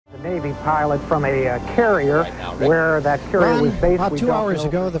Navy pilot from a carrier where that carrier was based. About 2 hours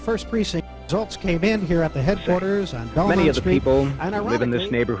ago, the first precinct results came in here at the headquarters on Belmont Many of the Street, people who live in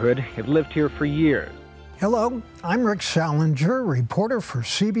this neighborhood have lived here for years. Hello, I'm Rick Sallinger, reporter for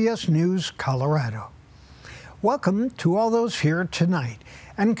CBS News, Colorado. Welcome to all those here tonight,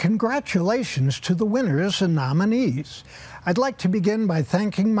 and congratulations to the winners and nominees. I'd like to begin by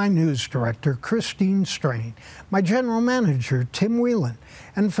thanking my news director, Christine Strain, my general manager, Tim Whelan,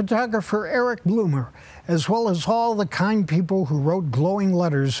 and photographer Eric Bloomer, as well as all the kind people who wrote glowing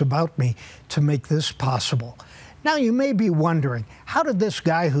letters about me to make this possible. Now you may be wondering, how did this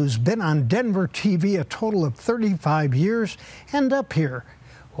guy who's been on Denver TV a total of 35 years end up here?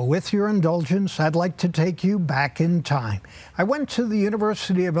 Well, with your indulgence, I'd like to take you back in time. I went to the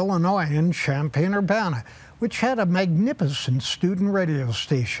University of Illinois in Champaign-Urbana, which had a magnificent student radio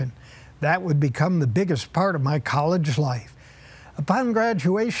station. That would become the biggest part of my college life. Upon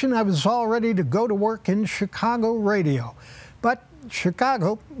graduation, I was all ready to go to work in Chicago radio, but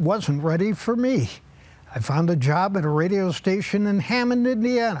Chicago wasn't ready for me. I found a job at a radio station in Hammond,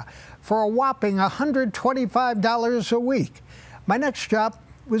 Indiana, for a whopping $125 a week. My next job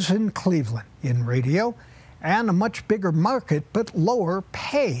was in Cleveland, in radio, and a much bigger market, but lower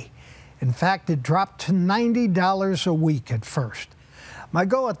pay. In fact, it dropped to $90 a week at first. My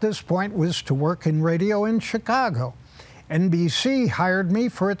goal at this point was to work in radio in Chicago. NBC hired me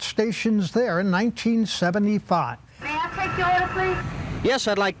for its stations there in 1975. May I take your order, please? Yes,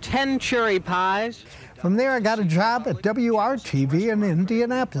 I'd like 10 cherry pies. From there, I got a job at WRTV in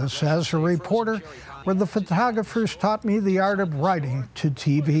Indianapolis as a reporter, where the photographers taught me the art of writing to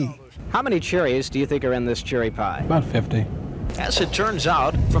TV. How many cherries do you think are in this cherry pie? About 50. As it turns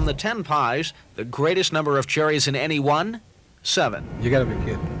out, from the 10 pies, the greatest number of cherries in any one, 7. You gotta be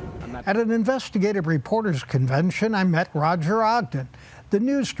kidding. At an investigative reporters convention, I met Roger Ogden, the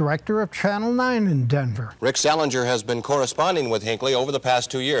news director of Channel 9 in Denver. Rick Sallinger has been corresponding with Hinckley over the past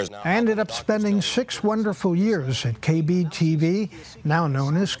 2 years now. I ended up spending 6 wonderful years at KBTV, now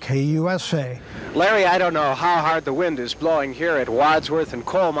known as KUSA. Larry, I don't know how hard the wind is blowing here at Wadsworth and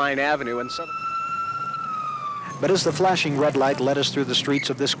Coal Mine Avenue in Southern. But as the flashing red light led us through the streets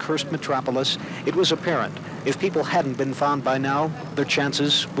of this cursed metropolis, it was apparent if people hadn't been found by now, their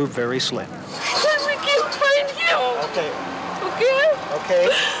chances were very slim. We can't find you. Okay. Okay? Okay,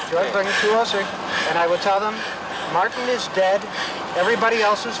 George, bring it to us, and I will tell them Martin is dead, everybody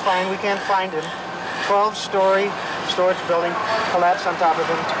else is fine, we can't find him. 12-story storage building collapsed on top of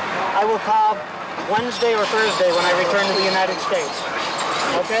him. I will call Wednesday or Thursday when I return to the United States.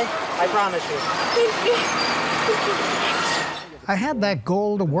 Okay? I promise you. I had that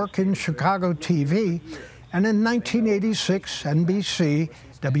goal to work in Chicago TV, and in 1986, NBC,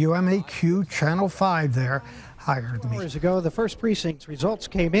 WMAQ Channel 5 there, hired me. Hours ago, the first precinct's results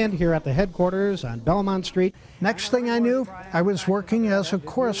came in here at the headquarters on Belmont Street. Next thing I knew, I was working as a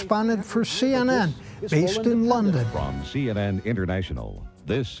correspondent for CNN, based in London. From CNN International,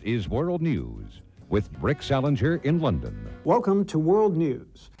 this is World News with Rick Sallinger in London. Welcome to World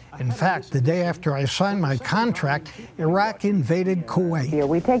News. In fact, the day after I signed my contract, Iraq invaded Kuwait.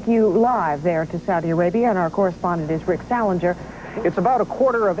 We take you live there to Saudi Arabia, and our correspondent is Rick Sallinger. It's about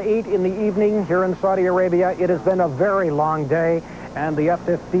 7:15 in the evening here in Saudi Arabia. It has been a very long day, and the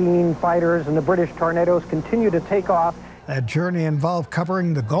F-15 fighters and the British Tornadoes continue to take off. That journey involved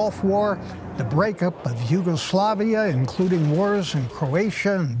covering the Gulf War, the breakup of Yugoslavia, including wars in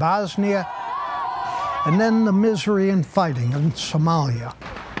Croatia and Bosnia, and then the misery and fighting in Somalia.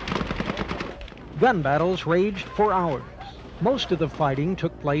 Gun battles raged for hours. Most of the fighting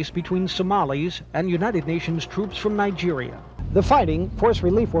took place between Somalis and United Nations troops from Nigeria. The fighting forced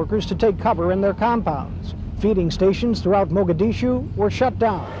relief workers to take cover in their compounds. Feeding stations throughout Mogadishu were shut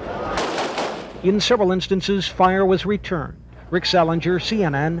down. In several instances, fire was returned. Rick Sallinger,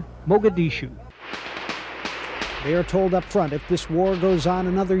 CNN, Mogadishu. They are told up front if this war goes on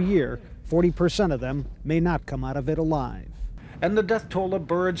another year, 40% of them may not come out of it alive. And the death toll of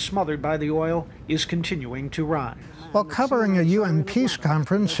birds smothered by the oil is continuing to rise. While covering a UN peace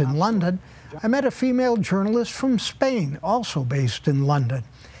conference in London, I met a female journalist from Spain, also based in London,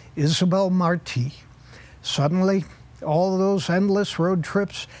 Isabel Martí. Suddenly, all those endless road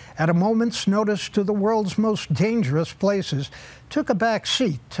trips at a moment's notice to the world's most dangerous places took a back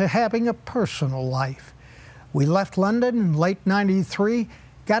seat to having a personal life. We left London in late '93,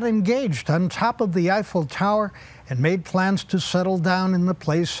 got engaged on top of the Eiffel Tower, and made plans to settle down in the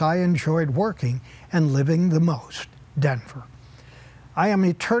place I enjoyed working and living the most, Denver. I am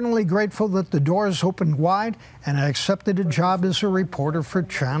eternally grateful that the doors opened wide and I accepted a job as a reporter for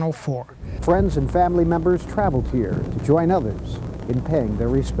Channel 4. Friends and family members traveled here to join others in paying their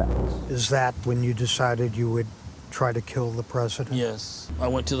respects. Is that when you decided you would try to kill the president? Yes. I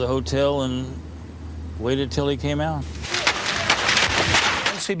went to the hotel and waited till he came out.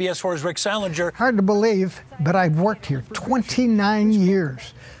 CBS 4's Rick Sallinger. Hard to believe, but I've worked here 29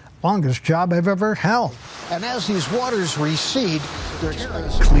 years. Longest job I've ever held. And as these waters recede, they're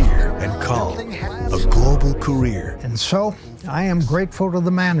clear and calm, a global career. And so, I am grateful to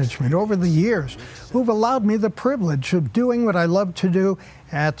the management over the years who've allowed me the privilege of doing what I love to do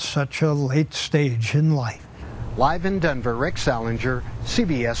at such a late stage in life. Live in Denver, Rick Sallinger,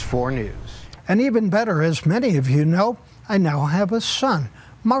 CBS 4 News. And even better, as many of you know, I now have a son,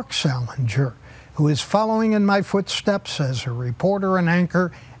 Mark Sallinger, who is following in my footsteps as a reporter and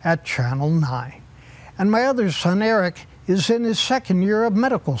anchor at Channel 9. And my other son, Eric, is in his second year of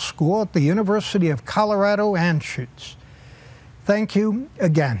medical school at the University of Colorado Anschutz. Thank you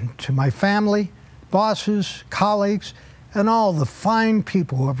again to my family, bosses, colleagues, and all the fine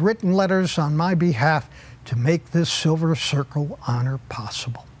people who have written letters on my behalf to make this Silver Circle honor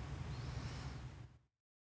possible.